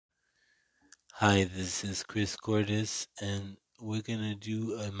Hi, this is Chris Cordes, and we're going to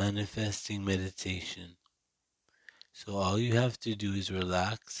do a manifesting meditation. So, all you have to do is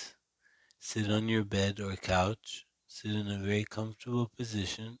relax, sit on your bed or couch, sit in a very comfortable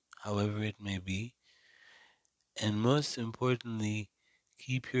position, however it may be, and most importantly,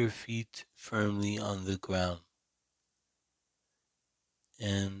 keep your feet firmly on the ground.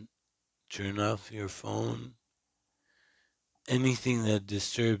 And turn off your phone. Anything that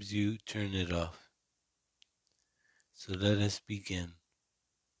disturbs you, turn it off. So, let us begin.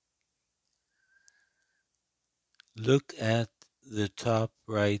 Look at the top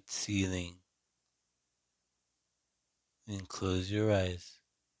right ceiling and close your eyes.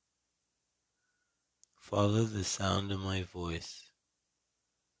 Follow the sound of my voice.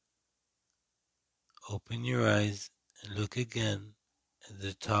 Open your eyes and look again at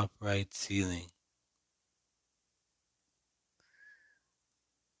the top right ceiling.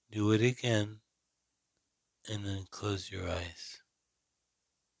 Do it again and then close your eyes.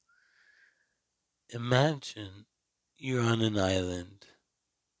 Imagine you're on an island,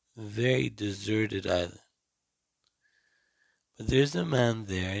 a very deserted island. But there's a man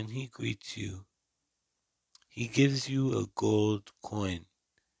there and he greets you. He gives you a gold coin.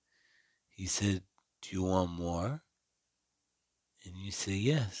 He said, "Do you want more?" And you say,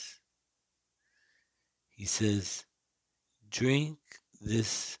 "Yes." He says, "Drink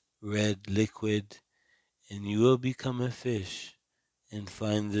this red liquid and you will become a fish and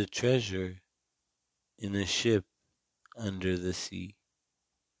find the treasure in a ship under the sea."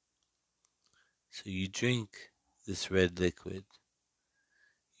 So you drink this red liquid.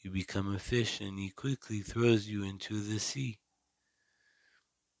 You become a fish and he quickly throws you into the sea.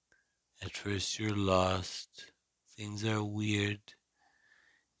 At first you're lost. Things are weird.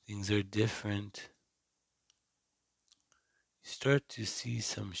 Things are different. You start to see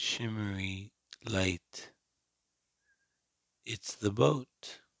some shimmery light. It's the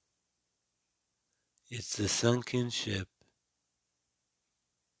boat. It's the sunken ship.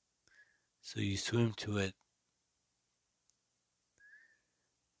 So you swim to it.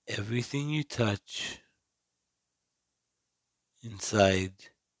 Everything you touch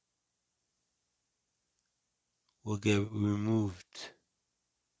inside will get removed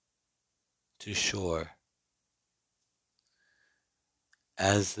to shore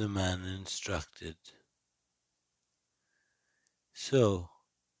as the man instructed. So,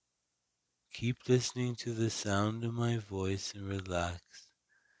 keep listening to the sound of my voice and relax.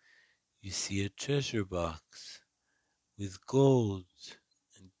 You see a treasure box with gold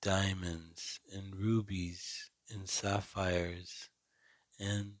and diamonds and rubies and sapphires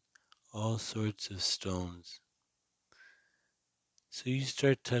and all sorts of stones. So you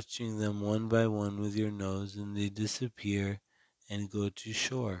start touching them one by one with your nose and they disappear and go to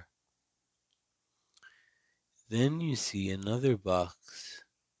shore. Then you see another box,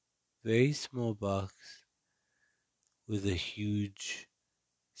 very small box, with a huge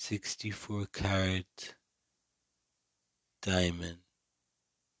 64-carat diamond,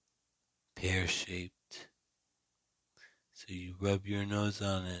 pear-shaped. So you rub your nose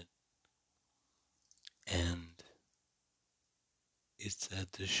on it and it's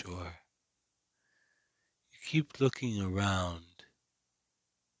at the shore. You keep looking around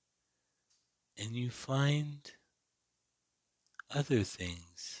and you find other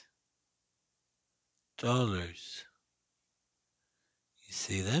things. Dollars. You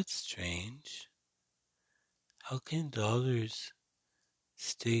say, "That's strange. How can dollars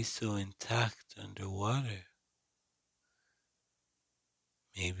stay so intact underwater?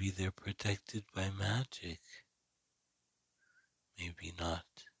 Maybe they're protected by magic. Maybe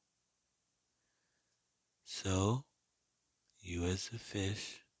not." So, you as a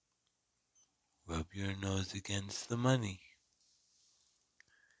fish, rub your nose against the money.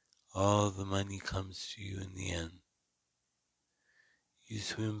 All the money comes to you in the end. You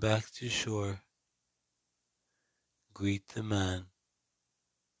swim back to shore, greet the man,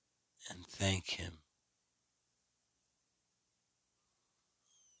 and thank him.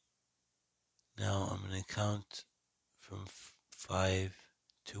 Now I'm going to count from 5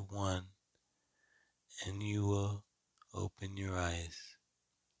 to 1, and you will open your eyes.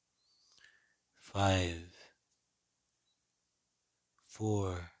 5,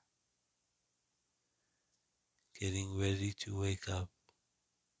 4, getting ready to wake up.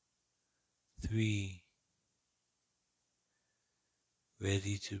 3,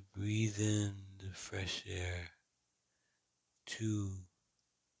 ready to breathe in the fresh air. 2,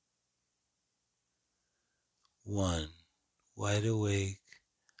 1, wide awake,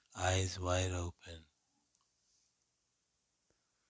 eyes wide open.